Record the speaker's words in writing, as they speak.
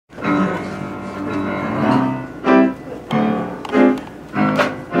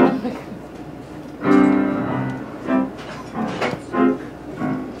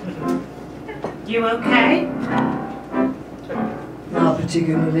you okay? Not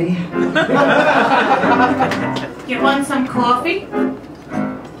particularly. You want some coffee?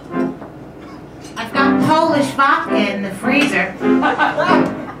 I've got Polish vodka in the freezer.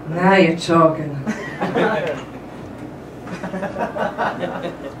 Now you're talking.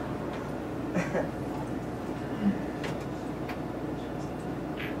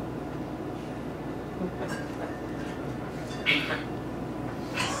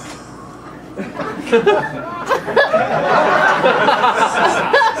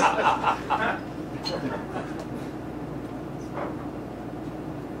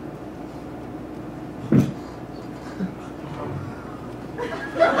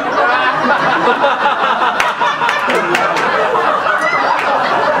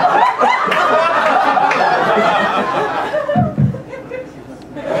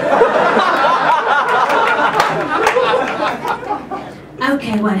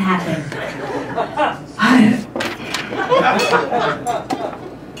 Okay, what happened?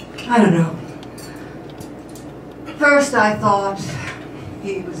 I don't know. First I thought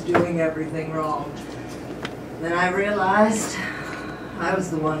he was doing everything wrong. Then I realized I was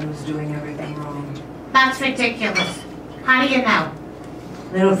the one who was doing everything wrong. That's ridiculous. How do you know?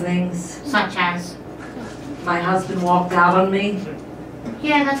 Little things. Such as? My husband walked out on me.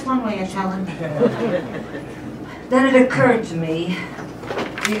 Yeah, that's one way of telling. Then it occurred to me,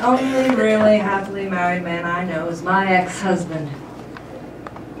 the only really happily married man I know is my ex-husband.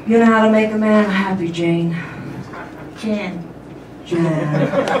 You know how to make a man happy, Jane? Jan. Jan.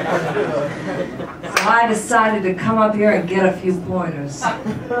 So I decided to come up here and get a few pointers.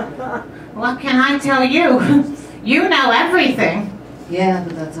 What can I tell you? You know everything. Yeah,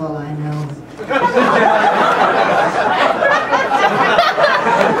 but that's all I know.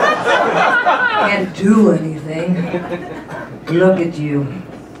 Can't do anything. Look at you.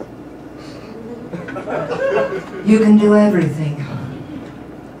 You can do everything.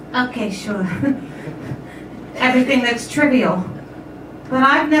 Okay, sure. Everything that's trivial. But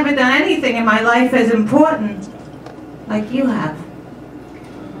I've never done anything in my life as important like you have.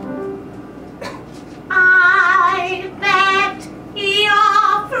 I bet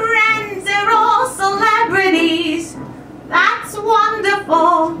your friends are all celebrities. That's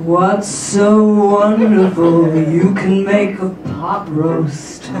wonderful. What's so wonderful? You can make a pot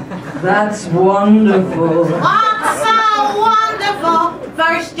roast. That's wonderful. What's so wonderful?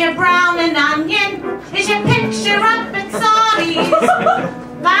 First you brown an onion, is your picture up at Saudis.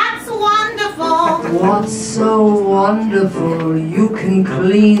 That's wonderful. What's so wonderful? You can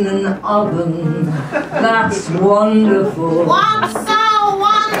clean an oven. That's wonderful. What's so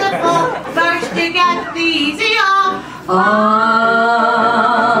wonderful? First you get the easy off.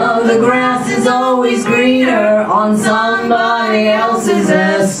 Ah, the grass is always greener on somebody else's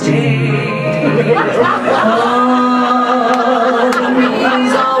estate. Oh, the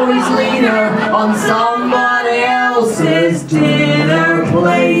meat's always leaner on somebody else's dinner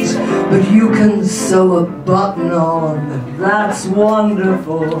plate. But you can sew a button on. That's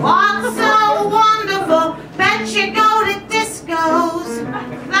wonderful. What's so wonderful? Bet you go to discos.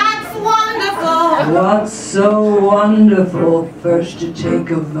 That's wonderful. What's so wonderful? First you take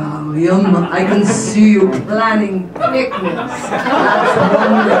a Valium. I can see you planning picnics. That's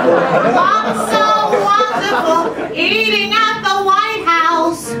wonderful. What's so wonderful? Eating at the White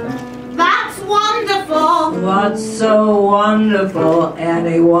House. That's wonderful. What's so wonderful?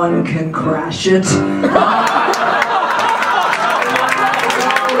 Anyone can crash it.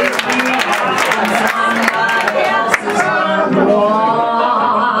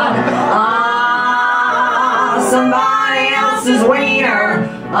 Somebody else's wiener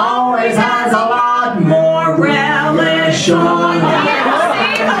always has a lot more relish on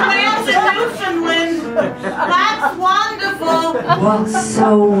That's wonderful. What's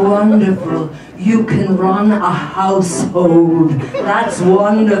so wonderful? You can run a household. That's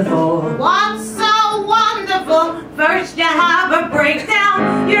wonderful. What's so wonderful? First you have a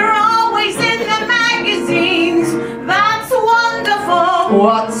breakdown. You're always in the magazines. That's wonderful.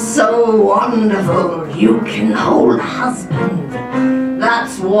 What's so wonderful? You can hold a husband.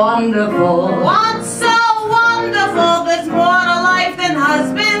 That's wonderful. What's so wonderful? There's more to life than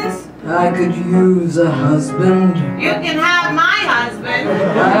husbands. I could use a husband. You can have my husband.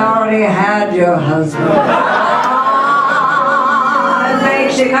 I already had your husband. Ah, it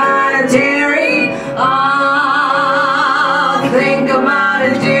makes you kind of teary. Ah, think about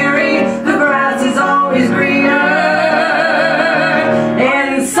it, dearie. The grass is always greener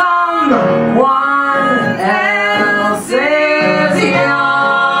in someone else's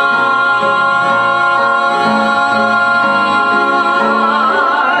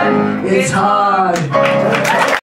yard. It's hard hard.